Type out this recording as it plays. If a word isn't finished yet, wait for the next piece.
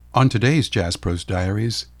On today's Jazz Prose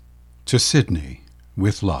Diaries, to Sidney,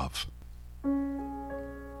 with love.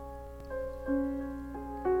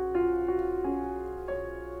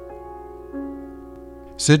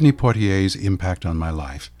 Sidney Poitier's impact on my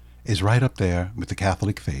life is right up there with the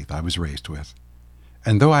Catholic faith I was raised with.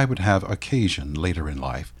 And though I would have occasion later in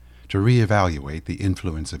life to reevaluate the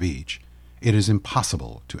influence of each, it is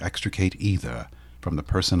impossible to extricate either from the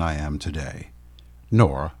person I am today,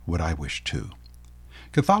 nor would I wish to.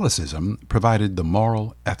 Catholicism provided the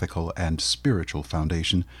moral, ethical, and spiritual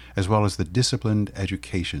foundation, as well as the disciplined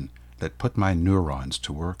education that put my neurons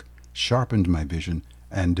to work, sharpened my vision,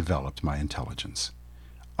 and developed my intelligence.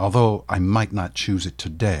 Although I might not choose it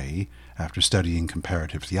today after studying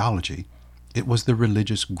comparative theology, it was the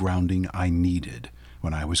religious grounding I needed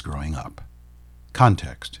when I was growing up.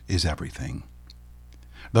 Context is everything.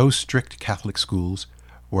 Those strict Catholic schools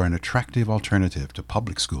were an attractive alternative to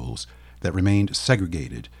public schools that remained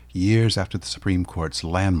segregated years after the Supreme Court's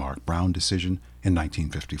landmark Brown decision in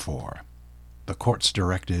 1954. The court's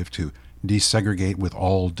directive to desegregate with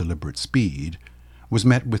all deliberate speed was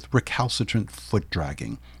met with recalcitrant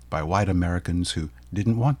foot-dragging by white Americans who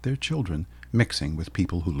didn't want their children mixing with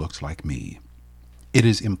people who looked like me. It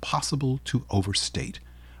is impossible to overstate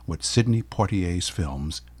what Sidney Poitier's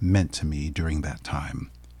films meant to me during that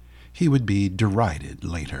time. He would be derided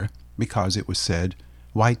later because it was said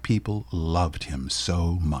white people loved him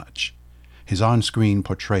so much. His on-screen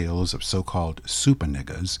portrayals of so-called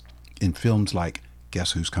super-niggers in films like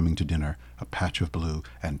Guess Who's Coming to Dinner, A Patch of Blue,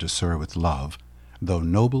 and To Sir with Love, though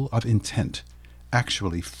noble of intent,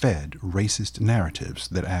 actually fed racist narratives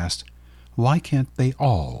that asked, why can't they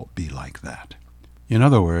all be like that? In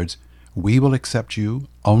other words, we will accept you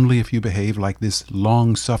only if you behave like this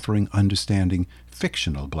long-suffering, understanding,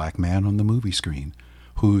 fictional black man on the movie screen,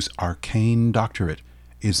 whose arcane doctorate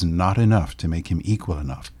is not enough to make him equal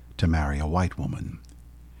enough to marry a white woman.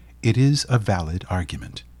 It is a valid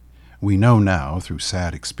argument. We know now, through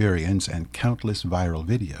sad experience and countless viral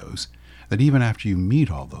videos, that even after you meet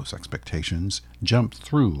all those expectations, jump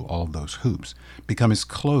through all those hoops, become as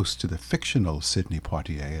close to the fictional Sidney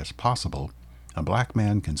Poitier as possible, a black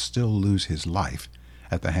man can still lose his life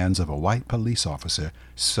at the hands of a white police officer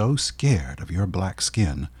so scared of your black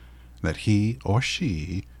skin that he or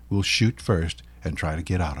she will shoot first and try to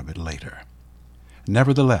get out of it later.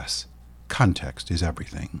 Nevertheless, context is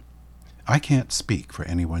everything. I can't speak for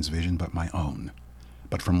anyone's vision but my own,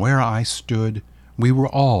 but from where I stood, we were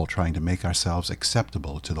all trying to make ourselves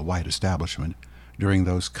acceptable to the white establishment during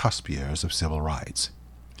those cusp years of civil rights.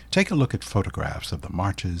 Take a look at photographs of the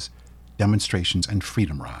marches, demonstrations, and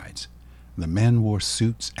freedom rides. The men wore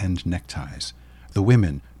suits and neckties. The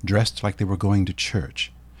women dressed like they were going to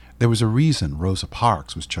church. There was a reason Rosa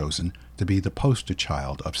Parks was chosen to be the poster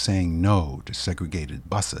child of saying no to segregated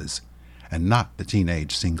buses, and not the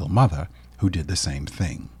teenage single mother who did the same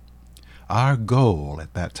thing. Our goal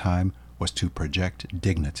at that time was to project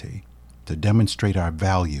dignity, to demonstrate our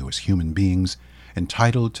value as human beings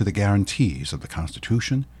entitled to the guarantees of the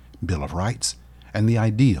Constitution, Bill of Rights, and the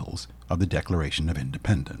ideals of the Declaration of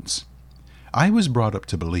Independence. I was brought up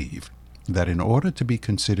to believe that in order to be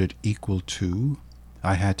considered equal to,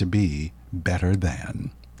 I had to be better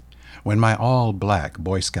than. When my all-black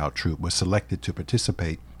Boy Scout troop was selected to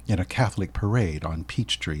participate in a Catholic parade on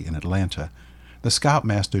Peachtree in Atlanta, the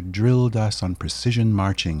scoutmaster drilled us on precision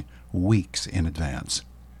marching weeks in advance.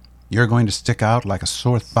 You're going to stick out like a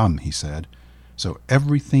sore thumb, he said, so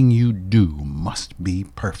everything you do must be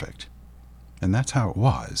perfect. And that's how it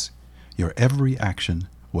was. Your every action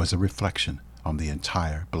was a reflection on the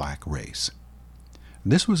entire black race.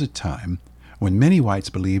 This was a time when many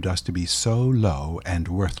whites believed us to be so low and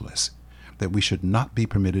worthless that we should not be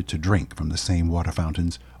permitted to drink from the same water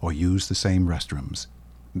fountains or use the same restrooms.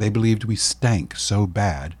 They believed we stank so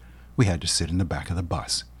bad we had to sit in the back of the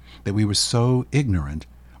bus, that we were so ignorant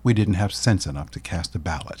we didn't have sense enough to cast a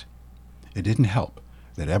ballot. It didn't help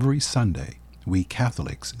that every Sunday we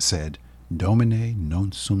Catholics said Domine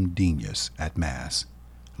non sum dignus at Mass,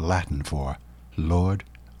 Latin for, Lord,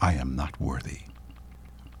 I am not worthy.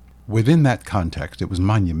 Within that context, it was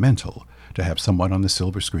monumental to have someone on the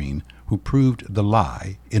silver screen who proved the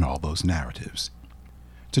lie in all those narratives.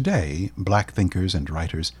 Today, black thinkers and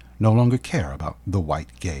writers no longer care about the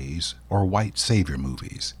white gaze or white savior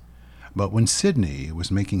movies. But when Sidney was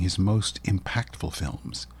making his most impactful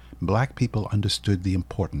films, black people understood the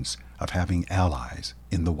importance of having allies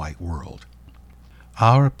in the white world.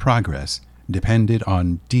 Our progress depended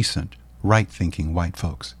on decent, right-thinking white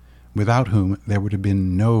folks, without whom there would have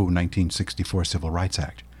been no 1964 Civil Rights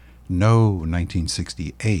Act, no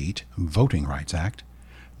 1968 Voting Rights Act,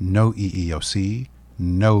 no EEOC,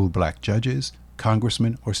 no black judges,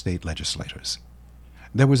 congressmen, or state legislators.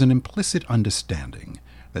 There was an implicit understanding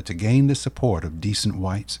that to gain the support of decent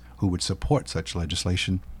whites who would support such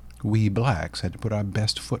legislation, we blacks had to put our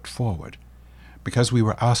best foot forward. Because we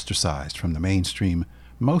were ostracized from the mainstream,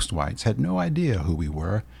 most whites had no idea who we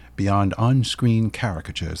were beyond on-screen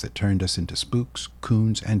caricatures that turned us into spooks,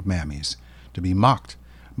 coons, and mammies, to be mocked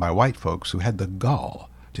by white folks who had the gall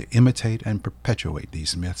to imitate and perpetuate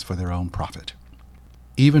these myths for their own profit.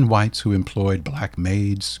 Even whites who employed black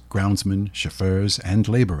maids, groundsmen, chauffeurs, and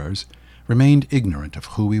laborers remained ignorant of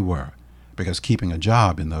who we were, because keeping a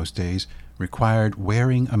job in those days required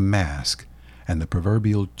wearing a mask and the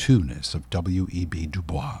proverbial two-ness of W.E.B. Du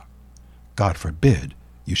Bois. God forbid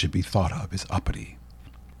you should be thought of as uppity.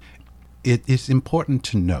 It is important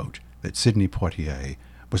to note that Sidney Poitier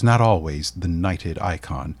was not always the knighted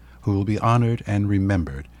icon who will be honored and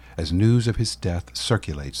remembered as news of his death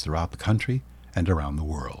circulates throughout the country and around the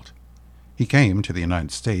world. He came to the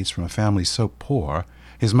United States from a family so poor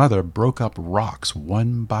his mother broke up rocks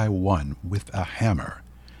one by one with a hammer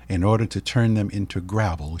in order to turn them into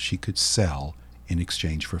gravel she could sell in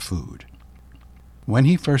exchange for food. When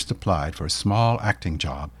he first applied for a small acting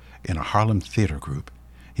job in a Harlem theater group,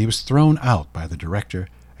 he was thrown out by the director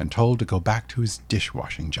and told to go back to his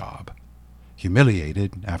dishwashing job.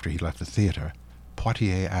 Humiliated after he left the theater,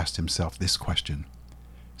 Poitier asked himself this question: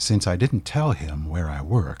 since I didn't tell him where I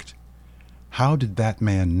worked, how did that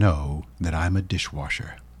man know that I'm a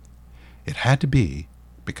dishwasher? It had to be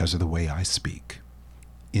because of the way I speak.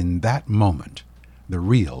 In that moment, the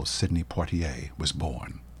real Sidney Poitier was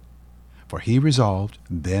born. For he resolved,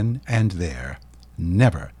 then and there,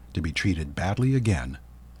 never to be treated badly again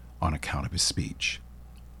on account of his speech.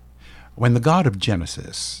 When the God of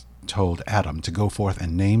Genesis told Adam to go forth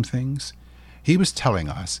and name things, he was telling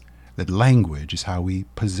us that language is how we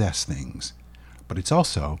possess things, but it's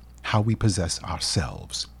also how we possess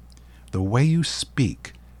ourselves. The way you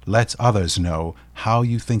speak lets others know how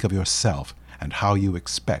you think of yourself and how you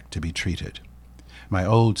expect to be treated. My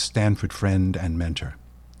old Stanford friend and mentor,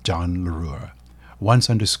 John Leroux, once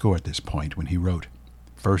underscored this point when he wrote,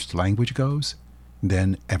 "First language goes,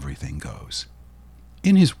 then everything goes."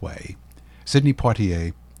 In his way, Sidney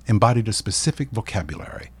Poitier embodied a specific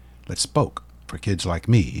vocabulary that spoke for kids like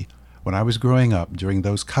me when I was growing up during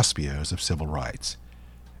those cusp years of civil rights.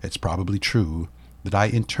 It's probably true that I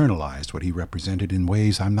internalized what he represented in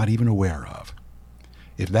ways I'm not even aware of.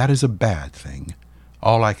 If that is a bad thing,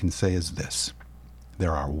 all I can say is this: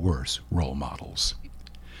 there are worse role models.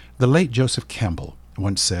 The late Joseph Campbell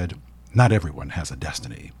once said, "Not everyone has a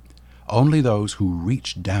destiny. Only those who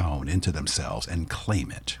reach down into themselves and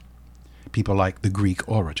claim it." People like the Greek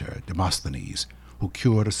orator Demosthenes, who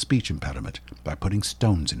cured a speech impediment by putting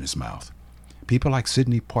stones in his mouth. People like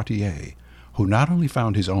Sidney Poitier, who not only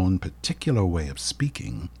found his own particular way of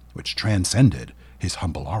speaking, which transcended his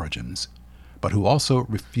humble origins, but who also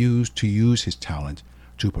refused to use his talent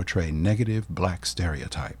to portray negative black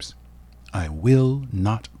stereotypes. "I will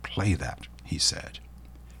not play that," he said.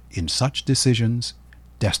 "In such decisions,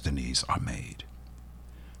 destinies are made."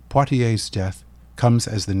 Poitier's death comes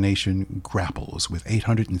as the nation grapples with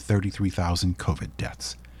 833,000 COVID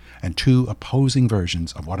deaths and two opposing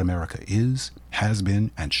versions of what America is, has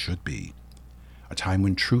been, and should be. A time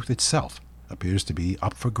when truth itself appears to be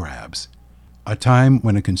up for grabs. A time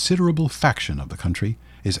when a considerable faction of the country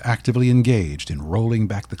is actively engaged in rolling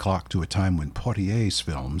back the clock to a time when Poitier's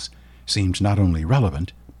films seemed not only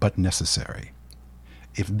relevant, but necessary.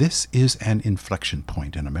 If this is an inflection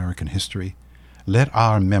point in American history, let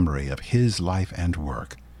our memory of his life and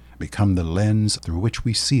work become the lens through which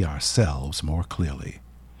we see ourselves more clearly,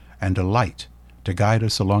 and a light to guide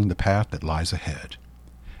us along the path that lies ahead.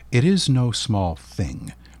 It is no small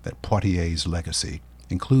thing that Poitier's legacy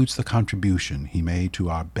includes the contribution he made to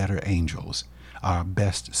our better angels, our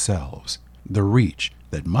best selves, the reach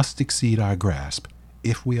that must exceed our grasp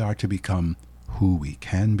if we are to become who we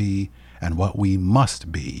can be and what we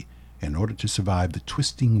must be in order to survive the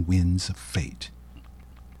twisting winds of fate.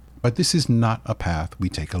 But this is not a path we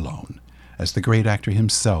take alone, as the great actor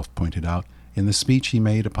himself pointed out in the speech he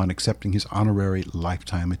made upon accepting his honorary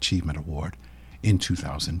Lifetime Achievement Award in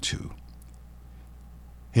 2002.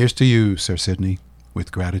 Here's to you, Sir Sidney,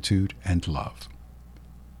 with gratitude and love.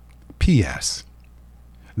 P.S.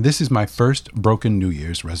 This is my first broken New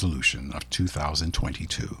Year's resolution of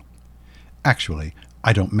 2022. Actually,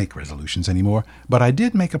 I don't make resolutions anymore, but I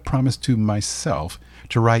did make a promise to myself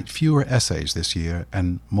to write fewer essays this year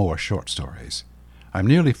and more short stories. I'm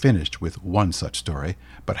nearly finished with one such story,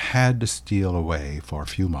 but had to steal away for a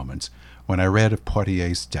few moments when I read of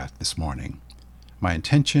Poitier's death this morning. My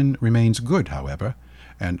intention remains good, however,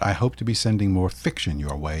 and I hope to be sending more fiction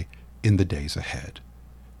your way in the days ahead.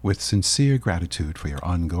 With sincere gratitude for your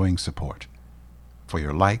ongoing support, for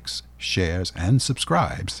your likes, shares, and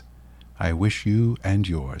subscribes, I wish you and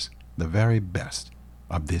yours the very best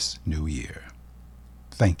of this new year.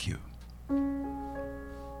 Thank you.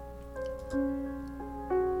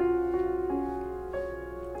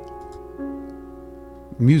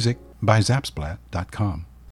 Music by Zapsplat.com.